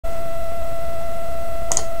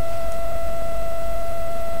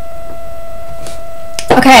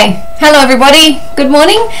Okay, hello everybody, good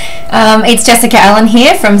morning. It's Jessica Allen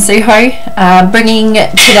here from SUHO, bringing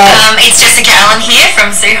today...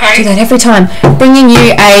 Do that every time. Bringing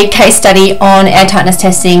you a case study on air tightness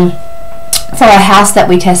testing for a house that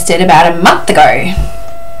we tested about a month ago.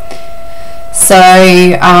 So,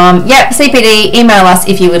 CPD, email us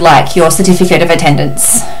if you would like your certificate of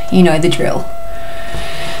attendance. You know the drill.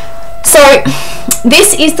 So,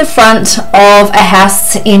 this is the front of a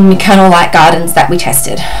house in Colonel Light Gardens that we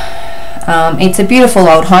tested. It's a beautiful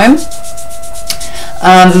old home.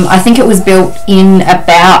 I think it was built in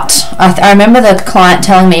about, I remember the client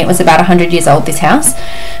telling me it was about 100 years old, this house.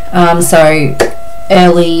 So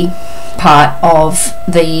early part of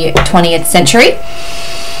the 20th century.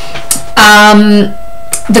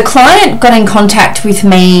 The client got in contact with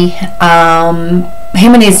me.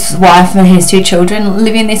 Him and his wife and his two children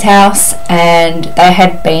live in this house, and they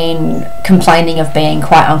had been complaining of being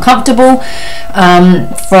quite uncomfortable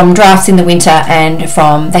from drafts in the winter and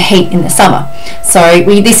from the heat in the summer. So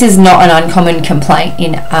this is not an uncommon complaint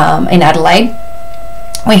in Adelaide.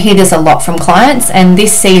 We hear this a lot from clients, and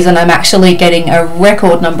this season I'm actually getting a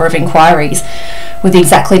record number of inquiries with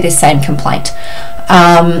exactly this same complaint.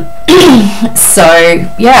 So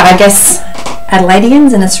yeah, I guess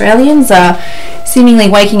Adelaideans and Australians are seemingly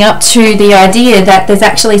waking up to the idea that there's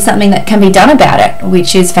actually something that can be done about it,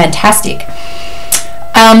 which is fantastic.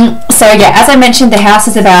 So yeah, as I mentioned, the house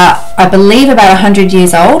is about, I believe, about 100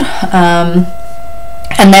 years old, and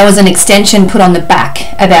there was an extension put on the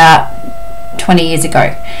back about 20 years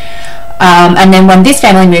ago. And then when this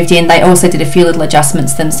family moved in, they also did a few little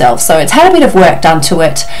adjustments themselves. So it's had a bit of work done to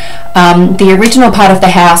it. The original part of the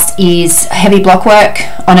house is heavy block work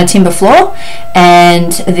on a timber floor,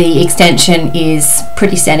 and the extension is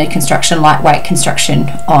pretty standard construction, lightweight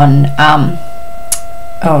construction on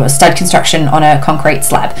stud construction on a concrete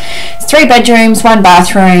slab. It's 3 bedrooms, 1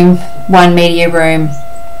 bathroom, 1 media room,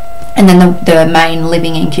 and then the main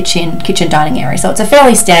living and kitchen dining area. So it's a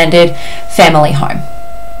fairly standard family home.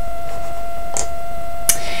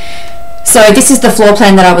 So this is the floor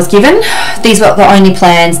plan that I was given. These were the only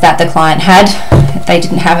plans that the client had. They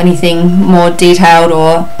didn't have anything more detailed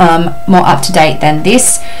or more up to date than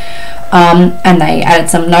this. And they added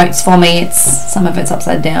some notes for me. Some of it's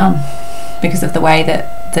upside down because of the way that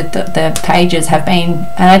the pages have been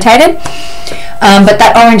annotated. But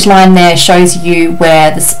that orange line there shows you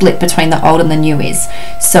where the split between the old and the new is.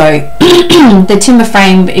 So the timber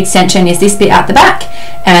frame extension is this bit out the back,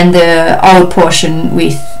 and the old portion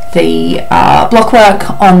with the block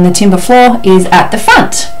work on the timber floor is at the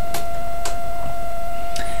front.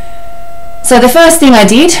 So the first thing I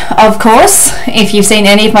did, of course, if you've seen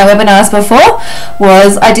any of my webinars before,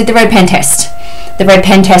 was I did the red pen test. The red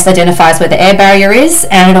pen test identifies where the air barrier is,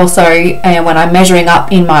 and it also, when I'm measuring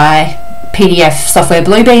up in my PDF software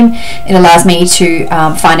Bluebeam, it allows me to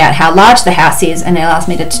find out how large the house is, and it allows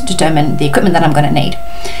me to determine the equipment that I'm going to need.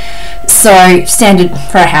 So standard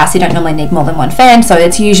for a house, you don't normally need more than 1 fan, so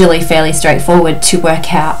it's usually fairly straightforward to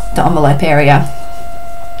work out the envelope area.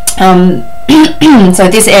 So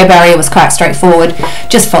this air barrier was quite straightforward,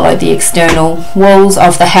 just followed the external walls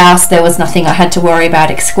of the house. There was nothing I had to worry about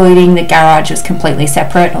excluding. The garage was completely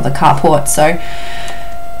separate, or the carport, so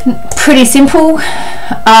pretty simple.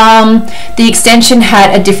 The extension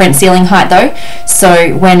had a different ceiling height though,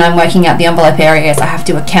 so when I'm working out the envelope areas, I have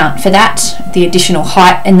to account for that, the additional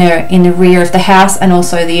height in the rear of the house, and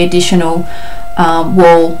also the additional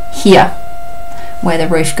wall here where the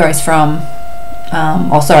roof goes from.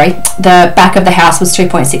 The back of the house was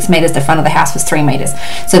 2.6 meters, the front of the house was 3 meters,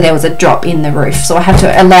 so there was a drop in the roof, so I have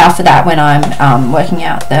to allow for that when I'm working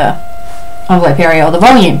out the envelope area or the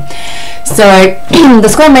volume. So the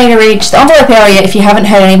square meterage, the envelope area, if you haven't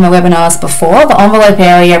heard any of my webinars before, the envelope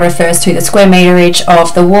area refers to the square meterage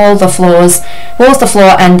of the walls, the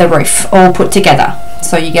floor and the roof all put together.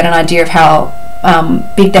 So you get an idea of how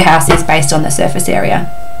big the house is based on the surface area.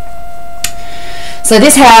 So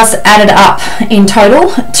this house added up in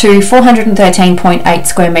total to 413.8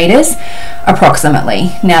 square meters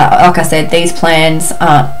approximately. Now, like I said, these plans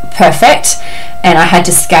aren't perfect, and I had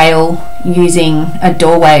to scale using a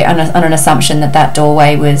doorway on an assumption that that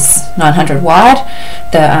doorway was 900 wide,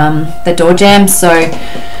 the door jamb. So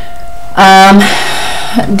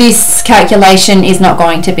this calculation is not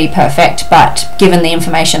going to be perfect, but given the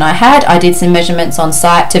information I had, I did some measurements on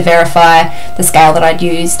site to verify the scale that I'd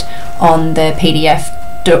used on the PDF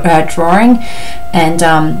drawing, and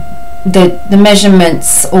the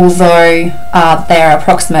measurements, although they're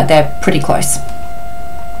approximate, they're pretty close.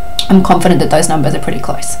 I'm confident that those numbers are pretty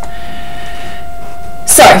close.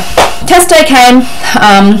 So test day came.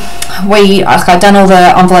 I've done all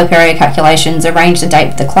the envelope area calculations, arranged a date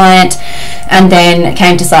with the client, and then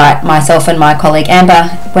came to site. Myself and my colleague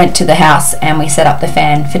Amber went to the house and we set up the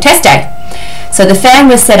fan for test day. So the fan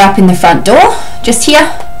was set up in the front door, just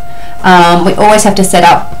here. We always have to set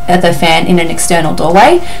up the fan in an external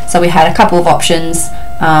doorway, so we had a couple of options,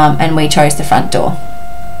 and we chose the front door,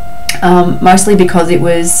 mostly because it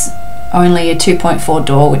was only a 2.4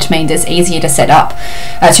 door, which means it's easier to set up,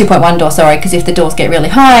 2.1 door, sorry, because if the doors get really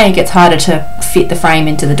high, it gets harder to fit the frame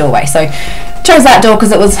into the doorway. So chose that door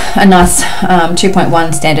because it was a nice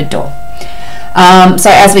 2.1 standard door. So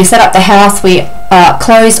as we set up the house, we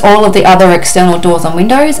closed all of the other external doors and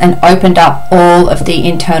windows and opened up all of the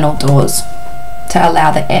internal doors to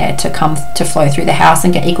allow the air to flow through the house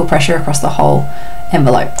and get equal pressure across the whole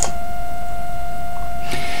envelope.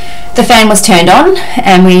 The fan was turned on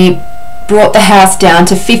and we brought the house down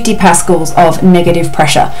to 50 pascals of negative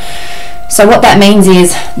pressure. So what that means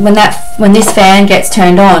is when this fan gets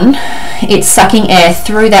turned on, it's sucking air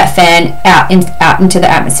through that fan out into the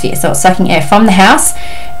atmosphere. So it's sucking air from the house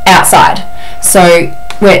outside. So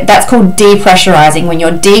that's called depressurizing. When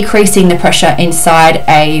you're decreasing the pressure inside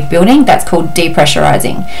a building, that's called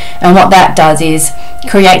depressurizing. And what that does is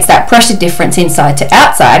creates that pressure difference inside to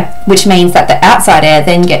outside, which means that the outside air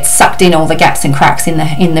then gets sucked in all the gaps and cracks in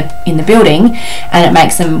the building, and it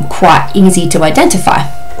makes them quite easy to identify.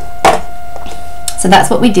 So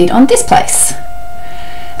that's what we did on this place.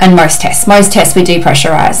 And most tests we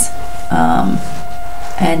depressurize.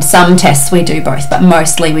 And some tests we do both, but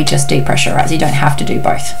mostly we just depressurize. You don't have to do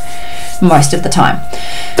both most of the time.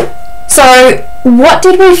 So what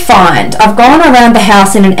did we find? I've gone around the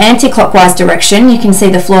house in an anti-clockwise direction. You can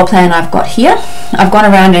see the floor plan I've got here. I've gone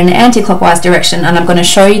around in an anti-clockwise direction and I'm going to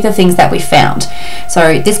show you the things that we found.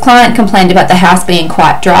 So this client complained about the house being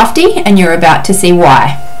quite drafty, and you're about to see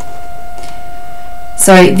why.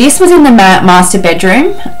 So this was in the master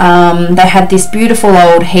bedroom. They had this beautiful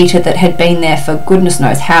old heater that had been there for goodness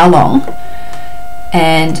knows how long,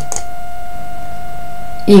 and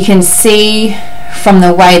you can see from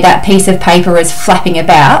the way that piece of paper is flapping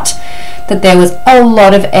about that there was a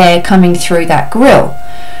lot of air coming through that grill.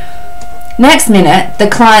 Next minute the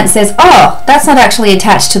client says, oh, that's not actually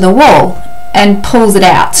attached to the wall, and pulls it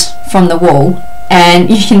out from the wall, and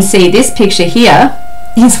you can see this picture here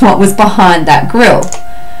is what was behind that grill.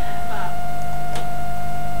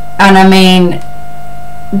 And I mean,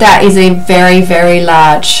 that is a very, very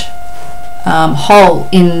large hole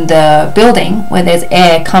in the building where there's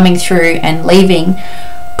air coming through and leaving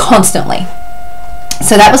constantly.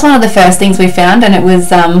 So that was one of the first things we found, and it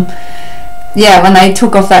was yeah, when they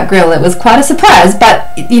took off that grill, it was quite a surprise. But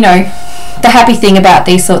you know, the happy thing about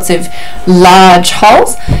these sorts of large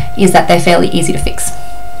holes is that they're fairly easy to fix.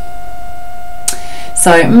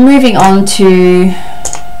 So moving on to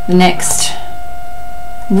the next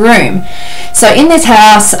room. So in this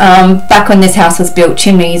house, back when this house was built,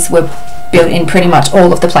 chimneys were built in pretty much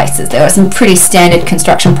all of the places. There were some pretty standard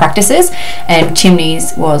construction practices, and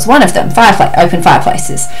chimneys was one of them, open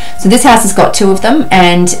fireplaces. So this house has got two of them,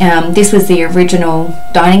 and this was the original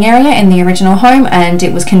dining area in the original home, and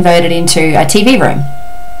it was converted into a TV room.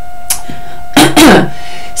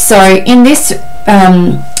 So in this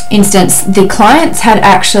instance, the clients had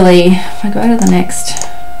actually, if I go to the next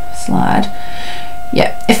slide,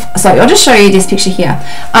 yeah, so I'll just show you this picture here.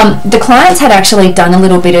 The clients had actually done a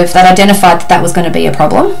little bit of, they'd identified that was going to be a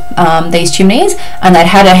problem, these chimneys, and they'd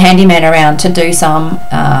had a handyman around to do some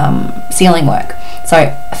sealing work.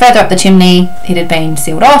 So further up the chimney, it had been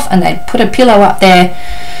sealed off, and they'd put a pillow up there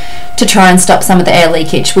to try and stop some of the air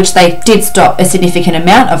leakage, which they did stop a significant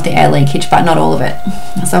amount of the air leakage, but not all of it.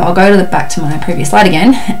 So I'll go to back to my previous slide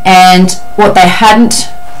again, and what they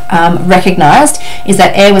hadn't recognised is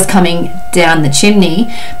that air was coming down the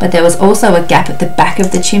chimney, but there was also a gap at the back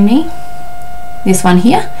of the chimney, this one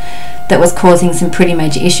here, that was causing some pretty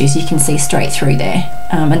major issues. You can see straight through there,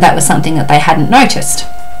 and that was something that they hadn't noticed.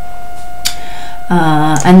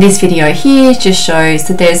 And this video here just shows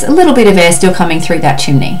that there's a little bit of air still coming through that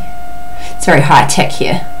chimney. It's very high tech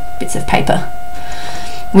here, bits of paper.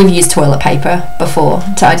 We've used toilet paper before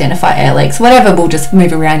to identify air leaks. Whatever will just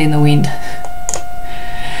move around in the wind.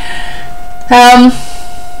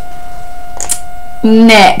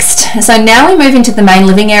 Next, so now we move into the main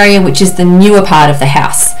living area, which is the newer part of the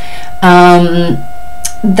house.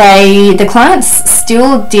 The clients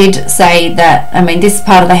still did say that, I mean, this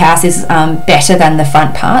part of the house is better than the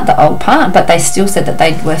front part, the old part, but they still said that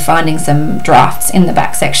they were finding some drafts in the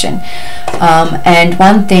back section. And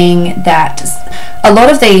one thing that a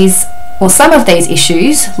lot of these well, some of these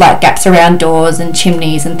issues, like gaps around doors and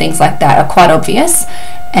chimneys and things like that, are quite obvious,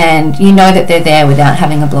 and you know that they're there without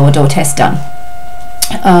having a blower door test done,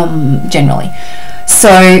 generally.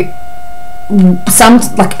 So some,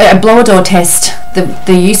 like a blower door test,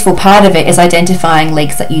 the useful part of it is identifying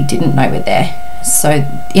leaks that you didn't know were there. So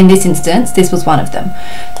in this instance, this was one of them.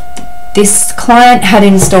 This client had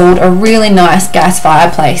installed a really nice gas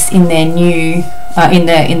fireplace in their new in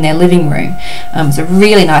their living room. It was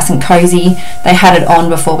really nice and cozy. They had it on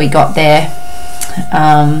before we got there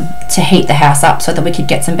to heat the house up so that we could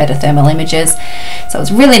get some better thermal images. So it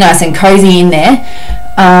was really nice and cozy in there.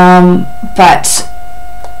 But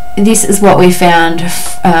this is what we found,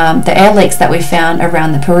 the air leaks that we found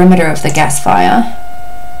around the perimeter of the gas fire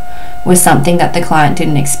was something that the client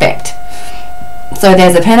didn't expect. So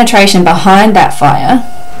there's a penetration behind that fire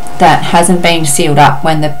that hasn't been sealed up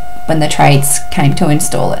when the trades came to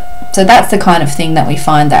install it. So that's the kind of thing that we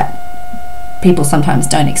find that people sometimes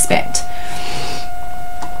don't expect.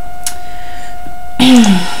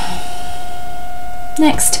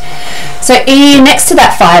 Next. So next to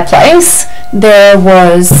that fireplace there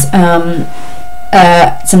was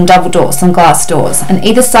some double doors, some glass doors, and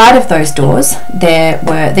either side of those doors there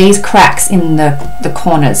were these cracks in the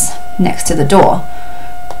corners next to the door,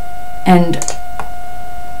 and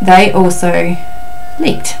they also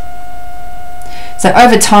leaked. So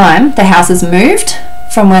over time the house has moved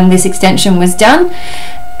from when this extension was done,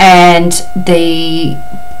 and the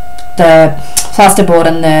plasterboard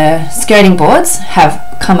and the skirting boards have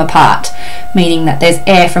come apart, meaning that there's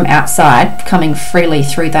air from outside coming freely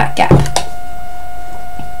through that gap.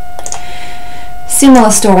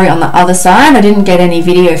 Similar story on the other side. I didn't get any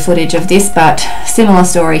video footage of this, but similar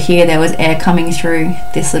story here. There was air coming through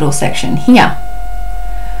this little section here.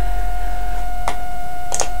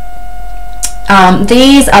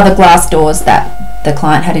 These are the glass doors that the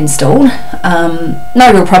client had installed.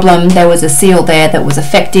 No real problem. There was a seal there that was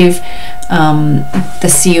effective.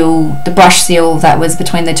 The brush seal that was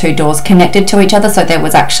between the two doors connected to each other, so there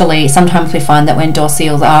was actually, sometimes we find that when door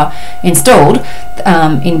seals are installed,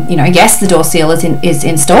 yes, the door seal is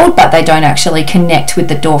installed, but they don't actually connect with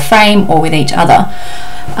the door frame or with each other.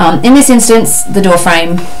 In this instance, the door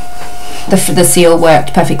frame, the seal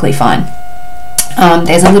worked perfectly fine.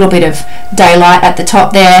 There's a little bit of daylight at the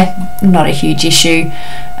top there, not a huge issue.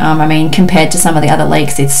 I mean, compared to some of the other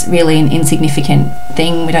leaks, it's really an insignificant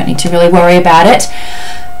thing. We don't need to really worry about it.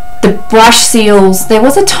 The brush seals, there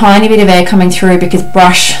was a tiny bit of air coming through because the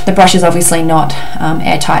brush is obviously not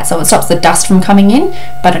airtight, so it stops the dust from coming in,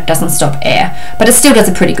 but it doesn't stop air. But it still does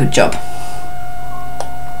a pretty good job.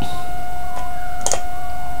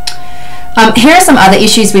 Here are some other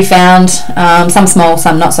issues we found, some small,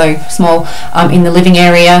 some not so small, in the living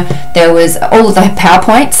area. There was all of the power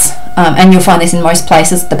points, and you'll find this in most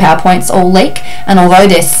places, the power points all leak, and although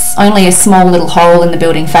there's only a small little hole in the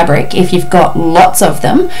building fabric, if you've got lots of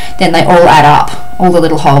them, then they all add up. All the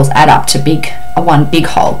little holes add up to one big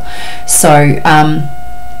hole. So yeah,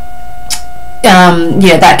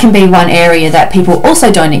 that can be one area that people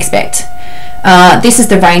also don't expect. This is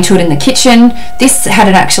the range hood in the kitchen. This had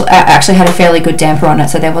actually had a fairly good damper on it,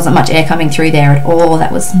 so there wasn't much air coming through there at all.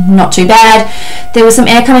 That was not too bad. There was some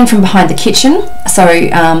air coming from behind the kitchen, so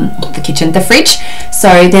the fridge.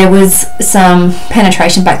 So there was some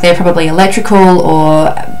penetration back there, probably electrical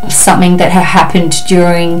or something that had happened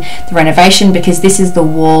during the renovation, because this is the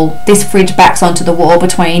wall. This fridge backs onto the wall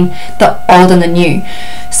between the old and the new.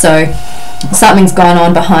 So something's gone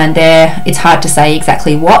on behind there. It's hard to say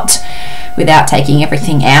exactly what without taking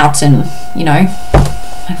everything out and, you know,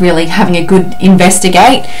 really having a good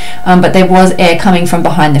investigate. But there was air coming from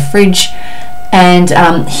behind the fridge, and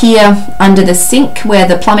here under the sink where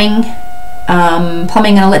the plumbing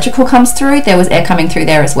and electrical comes through, there was air coming through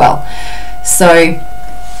there as well. So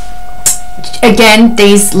again,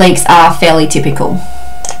 these leaks are fairly typical.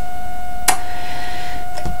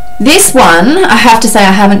 This one, I have to say,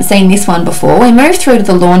 I haven't seen this one before. We moved through to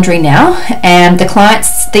the laundry now, and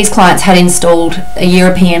these clients had installed a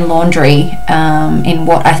European laundry in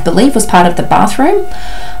what I believe was part of the bathroom.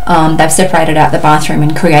 They've separated out the bathroom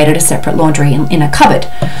and created a separate laundry in a cupboard.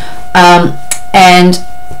 And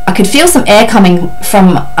I could feel some air coming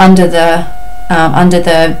from under the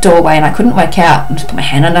doorway, and I couldn't work out. I just put my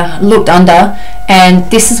hand under, looked under, and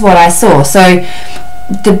this is what I saw. So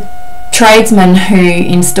the tradesman who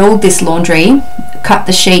installed this laundry cut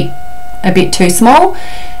the sheet a bit too small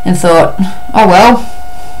and thought, oh well,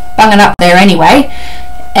 bung it up there anyway,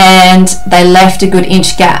 and they left a good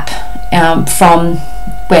inch gap from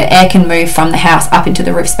where air can move from the house up into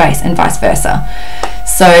the roof space and vice versa.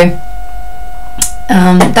 So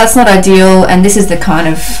that's not ideal, and this is the kind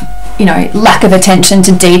of lack of attention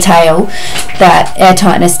to detail that air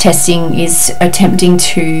tightness testing is attempting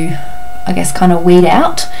to, I guess, kind of weed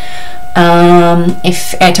out.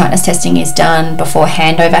 If air tightness testing is done before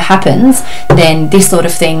handover happens, then this sort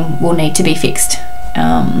of thing will need to be fixed.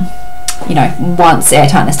 Once air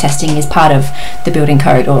tightness testing is part of the building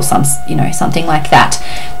code or something like that,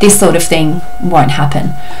 this sort of thing won't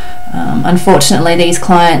happen. Unfortunately, these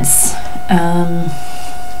clients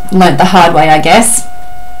learnt the hard way, I guess.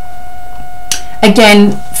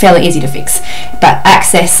 Again, fairly easy to fix, but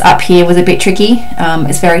access up here was a bit tricky.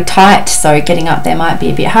 It's very tight, so getting up there might be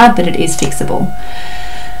a bit hard, but it is fixable.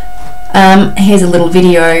 Here's a little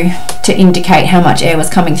video to indicate how much air was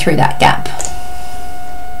coming through that gap.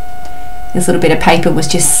 This little bit of paper was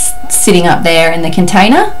just sitting up there in the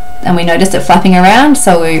container, and we noticed it flapping around,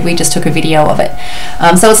 so we just took a video of it.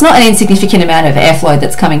 So it's not an insignificant amount of airflow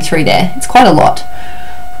that's coming through there. It's quite a lot.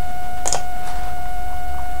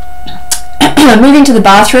 Moving to the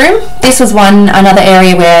bathroom, this was another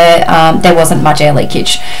area where there wasn't much air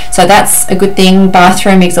leakage, so that's a good thing.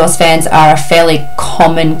 Bathroom exhaust fans are a fairly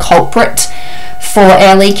common culprit for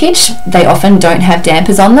air leakage. They often don't have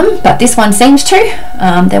dampers on them, but this one seems to.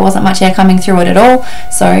 There wasn't much air coming through it at all,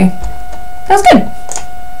 so that was good.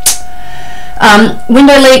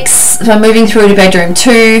 Window leaks, so moving through to bedroom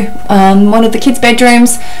 2, one of the kids'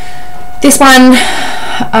 bedrooms. This one,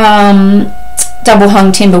 double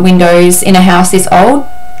hung timber windows in a house this old,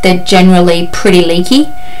 they're generally pretty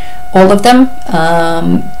leaky, all of them,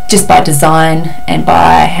 just by design and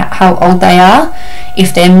by how old they are.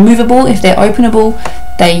 If they're movable, if they're openable,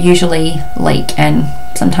 they usually leak and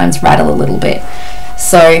sometimes rattle a little bit.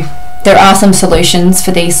 So there are some solutions for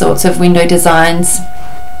these sorts of window designs,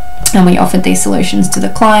 and we offered these solutions to the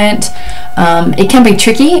client. It can be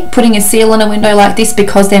tricky putting a seal on a window like this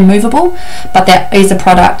because they're movable, but there is a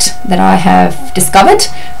product that I have discovered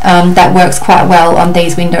that works quite well on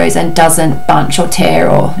these windows and doesn't bunch or tear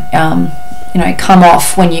or come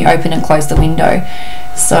off when you open and close the window.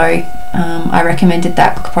 So I recommended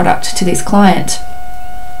that product to this client.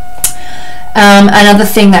 Another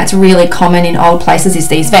thing that's really common in old places is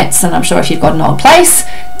these vents, and I'm sure if you've got an old place,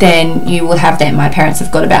 then you will have them. My parents have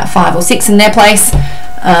got about 5 or 6 in their place.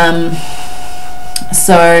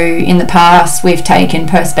 So in the past, we've taken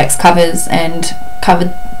Perspex covers and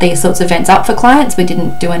covered these sorts of vents up for clients. We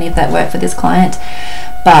didn't do any of that work for this client,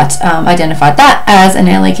 but identified that as an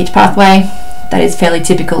air leakage pathway that is fairly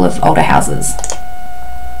typical of older houses.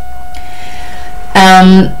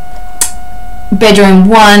 Bedroom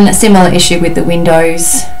 1, similar issue with the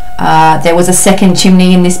windows. There was a second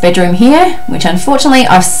chimney in this bedroom here, which unfortunately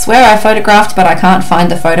I swear I photographed, but I can't find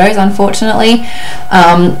the photos, unfortunately.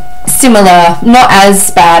 Similar, not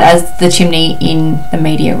as bad as the chimney in the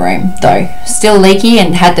media room though. Still leaky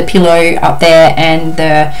and had the pillow up there and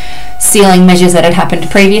the sealing measures that had happened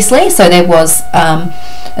previously, so there was a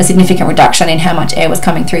significant reduction in how much air was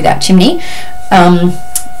coming through that chimney,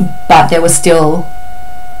 but there was still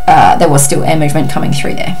air movement coming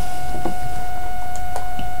through there.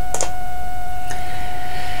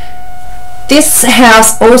 This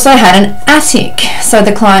house also had an attic, so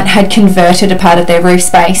the client had converted a part of their roof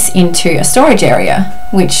space into a storage area,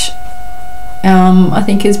 which I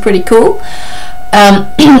think is pretty cool.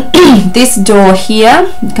 This door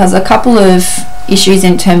here, because a couple of issues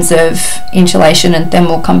in terms of insulation and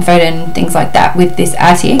thermal comfort and things like that with this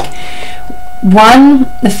attic.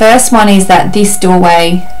 The first one is that this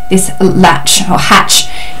doorway, this latch or hatch,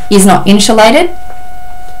 is not insulated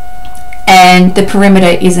and the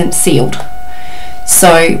perimeter isn't sealed.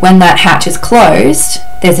 So when that hatch is closed,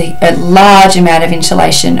 there's a large amount of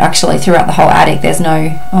insulation actually throughout the whole attic. There's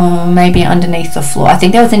no, maybe underneath the floor. I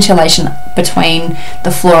think there was insulation between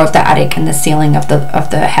the floor of the attic and the ceiling of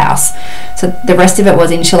the house. So the rest of it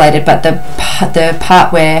was insulated, but the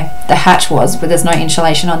part where the hatch was, where there's no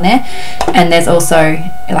insulation on there, and there's also,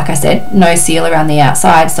 like I said, no seal around the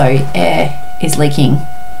outside, so air is leaking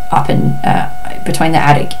up and between the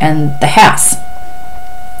attic and the house.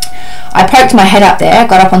 I poked my head up there,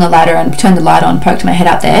 got up on the ladder and turned the light on, poked my head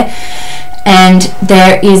up there, and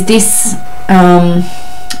there is this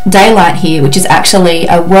daylight here, which is actually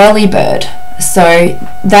a whirlybird. So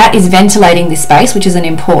that is ventilating this space, which is an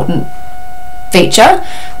important feature,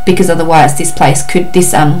 because otherwise this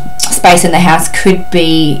space in the house could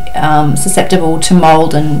be susceptible to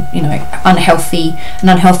mold and an unhealthy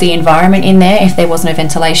environment in there if there was no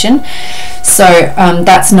ventilation. So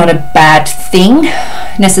that's not a bad thing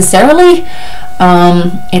necessarily.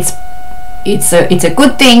 It's a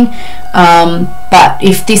good thing, but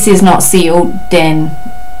if this is not sealed, then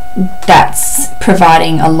that's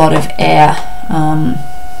providing a lot of air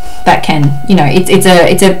that can, you know, it's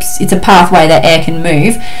a pathway that air can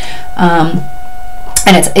move,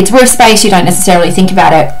 and it's roof space. You don't necessarily think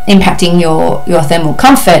about it impacting your thermal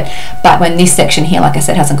comfort, but when this section here, like I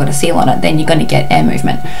said, hasn't got a seal on it, then you're going to get air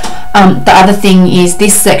movement. The other thing is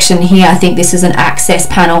this section here, I think this is an access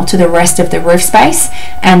panel to the rest of the roof space,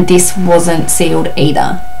 and this wasn't sealed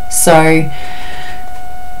either. So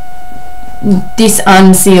this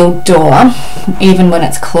unsealed door, even when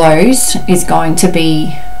it's closed, is going to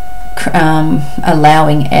be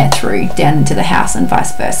allowing air through down into the house and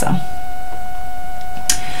vice versa.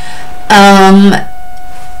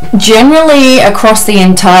 Generally across the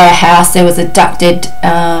entire house there was a ducted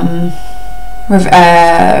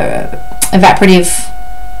evaporative,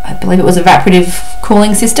 I believe it was evaporative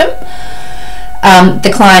cooling system.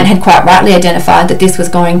 The client had quite rightly identified that this was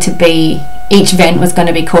going to be, each vent was going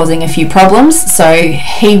to be causing a few problems, so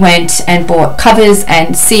he went and bought covers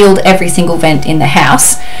and sealed every single vent in the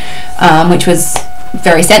house, which was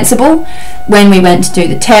very sensible. When we went to do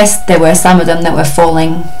the test, there were some of them that were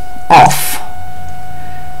falling off.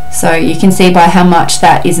 So you can see by how much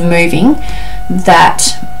that is moving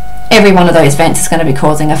that every one of those vents is going to be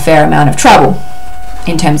causing a fair amount of trouble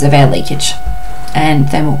in terms of air leakage and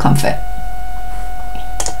thermal comfort.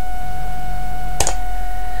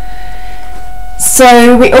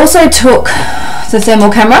 So we also took the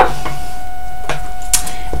thermal camera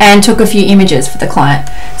and took a few images for the client.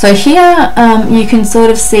 So here you can sort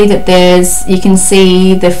of see that you can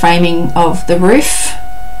see the framing of the roof.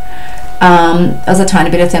 There's a tiny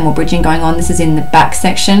bit of thermal bridging going on. This is in the back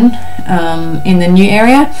section in the new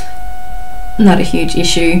area. Not a huge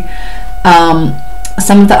issue.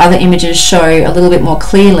 Some of the other images show a little bit more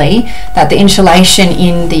clearly that the insulation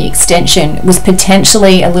in the extension was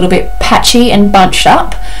potentially a little bit patchy and bunched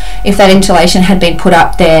up. If that insulation had been put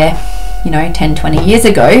up there, you know, 10-20 years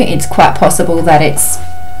ago, it's quite possible that it's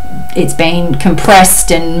been compressed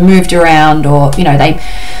and moved around, or, you know,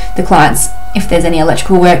 the clients, if there's any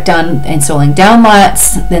electrical work done installing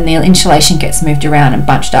downlights, then the insulation gets moved around and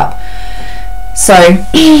bunched up. So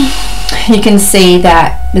you can see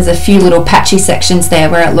that there's a few little patchy sections there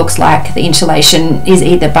where it looks like the insulation is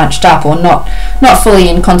either bunched up or not fully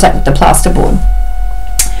in contact with the plasterboard.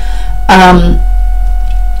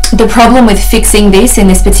 The problem with fixing this in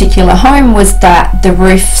this particular home was that the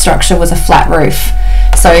roof structure was a flat roof.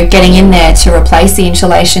 So getting in there to replace the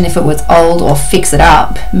insulation if it was old or fix it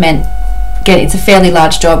up meant it's a fairly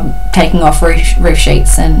large job taking off roof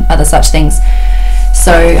sheets and other such things.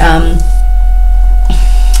 So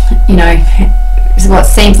you know, what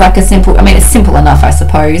seems like a simple, I mean, it's simple enough, I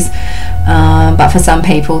suppose, but for some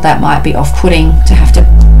people that might be off-putting to have to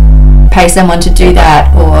pay someone to do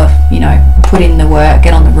that, or, you know, put in the work,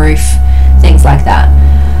 get on the roof, things like that.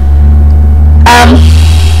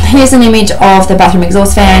 Here's an image of the bathroom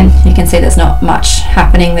exhaust fan. You can see there's not much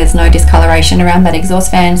happening. There's no discoloration around that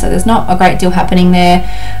exhaust fan, so there's not a great deal happening there,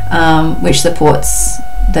 which supports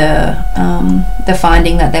the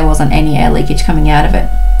finding that there wasn't any air leakage coming out of it.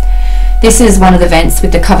 This is one of the vents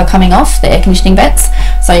with the cover coming off, the air conditioning vents.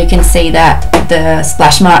 So you can see that the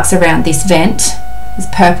splash marks around this vent, there's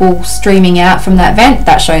purple streaming out from that vent,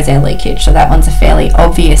 that shows air leakage. So that one's a fairly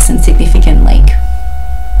obvious and significant leak.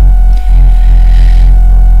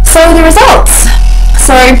 So the results.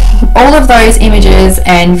 So all of those images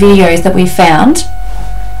and videos that we found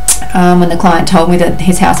when the client told me that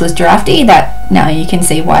his house was drafty, that now you can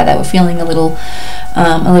see why they were feeling a little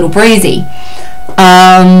breezy.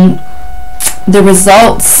 The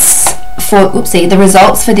results for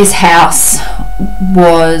this house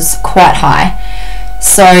was quite high.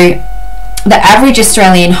 So the average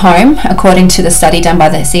Australian home, according to the study done by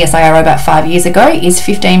the CSIRO about 5 years ago, is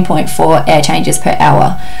 15.4 air changes per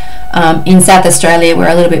hour. In South Australia, we're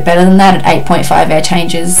a little bit better than that at 8.5 air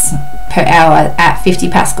changes per hour at 50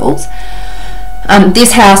 pascals.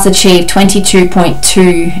 This house achieved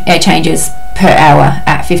 22.2 air changes per hour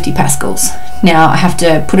at 50 pascals. Now I have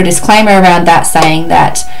to put a disclaimer around that, saying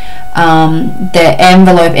that the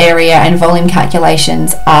envelope area and volume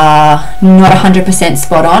calculations are not 100%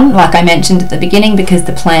 spot on, like I mentioned at the beginning, because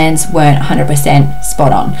the plans weren't 100%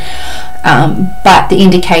 spot on. But the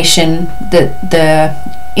indication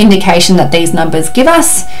that these numbers give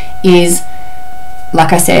us is,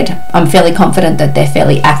 like I said, I'm fairly confident that they're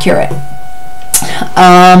fairly accurate.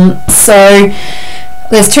 So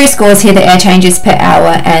there's two scores here, the air changes per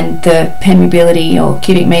hour and the permeability or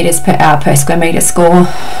cubic meters per hour per square meter score.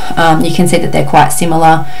 You can see that they're quite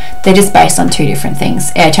similar. They're just based on two different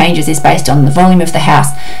things. Air changes is based on the volume of the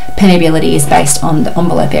house. Permeability is based on the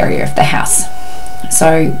envelope area of the house.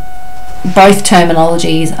 So both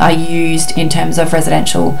terminologies are used in terms of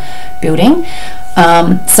residential building.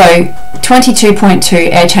 So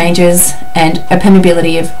 22.2 air changes and a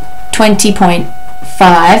permeability of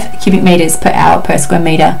 20.5 cubic meters per hour per square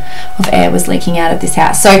meter of air was leaking out of this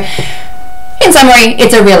house. So in summary,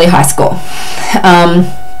 it's a really high score.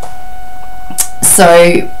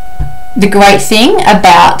 So the great thing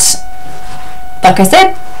about, like I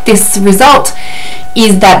said, this result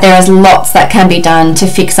is that there is lots that can be done to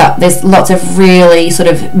fix up. There's lots of really sort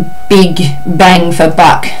of big bang for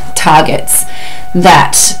buck targets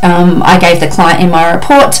that I gave the client in my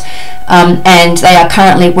report, and they are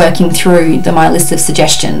currently working through my list of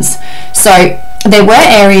suggestions. So there were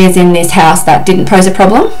areas in this house that didn't pose a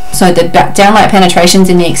problem. So the downlight penetrations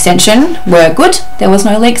in the extension were good. There was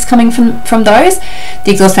no leaks coming from those.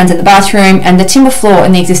 The exhaust fans in the bathroom and the timber floor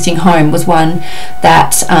in the existing home was one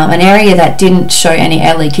that, an area that didn't show any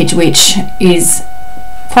air leakage, which is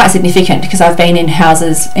quite significant because I've been in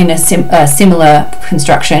houses in a similar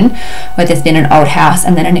construction where there's been an old house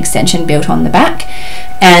and then an extension built on the back,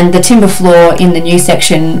 and the timber floor in the new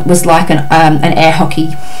section was like an air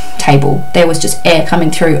hockey table. There was just air coming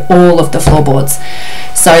through all of the floorboards.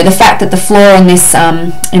 So the fact that the floor in this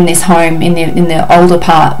home in the older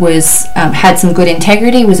part was had some good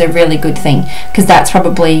integrity was a really good thing, because that's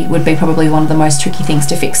would be one of the most tricky things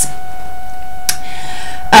to fix.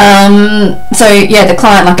 So yeah, the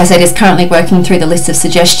client, like I said, is currently working through the list of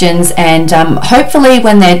suggestions, and hopefully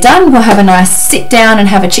when they're done we'll have a nice sit down and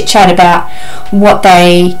have a chit chat about what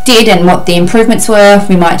they did and what the improvements were.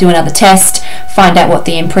 We might do another test, find out what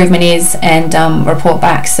the improvement is, and report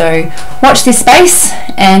back. So watch this space,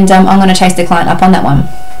 and I'm going to chase the client up on that one.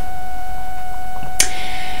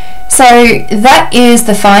 So that is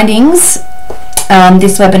the findings.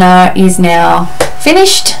 This webinar is now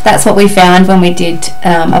finished. That's what we found when we did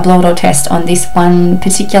a blower door test on this one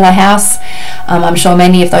particular house. I'm sure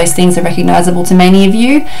many of those things are recognisable to many of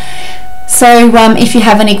you. So if you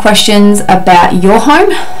have any questions about your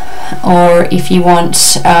home, or if you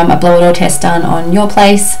want a blower door test done on your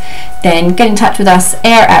place, then get in touch with us,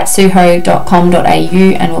 air@suho.com.au,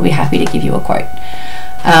 and we'll be happy to give you a quote.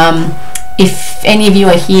 If any of you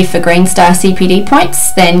are here for Green Star CPD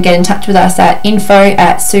points, then get in touch with us at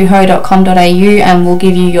info@suho.com.au and we'll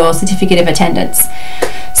give you your certificate of attendance.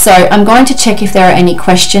 So I'm going to check if there are any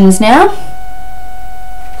questions now.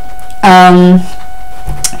 I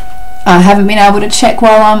haven't been able to check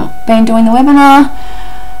while I've been doing the webinar.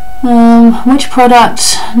 Which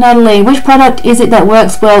product, Natalie, which product is it that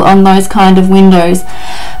works well on those kind of windows?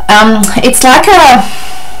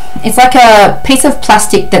 It's like a piece of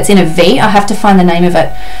plastic that's in a V. I have to find the name of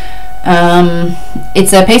it.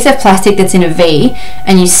 It's a piece of plastic that's in a V,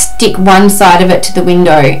 and you stick one side of it to the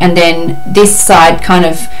window, and then this side kind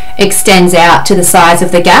of extends out to the size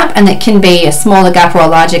of the gap, and it can be a smaller gap or a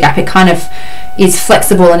larger gap. It kind of is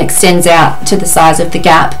flexible and extends out to the size of the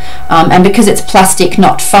gap, and because it's plastic,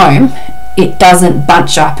 not foam, it doesn't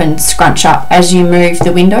bunch up and scrunch up as you move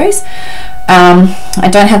the windows. I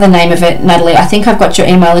don't have the name of it, Natalie. I think I've got your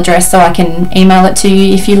email address, so I can email it to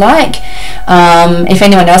you if you like. If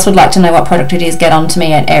anyone else would like to know what product it is, get on to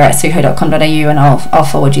me at air@suho.com.au and I'll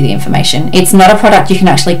forward you the information. It's not a product you can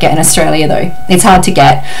actually get in Australia though. It's hard to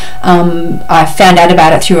get. I found out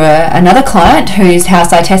about it through another client whose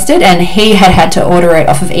house I tested, and he had to order it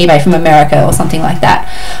off of eBay from America or something like that.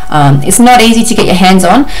 It's not easy to get your hands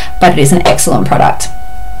on, but it is an excellent product.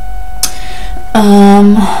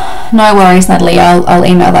 No worries, Natalie, I'll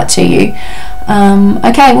email that to you.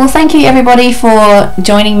 Okay, well, thank you everybody for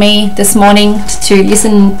joining me this morning to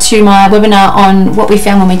listen to my webinar on what we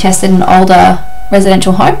found when we tested an older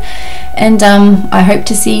residential home, and I hope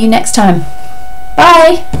to see you next time.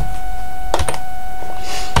 Bye.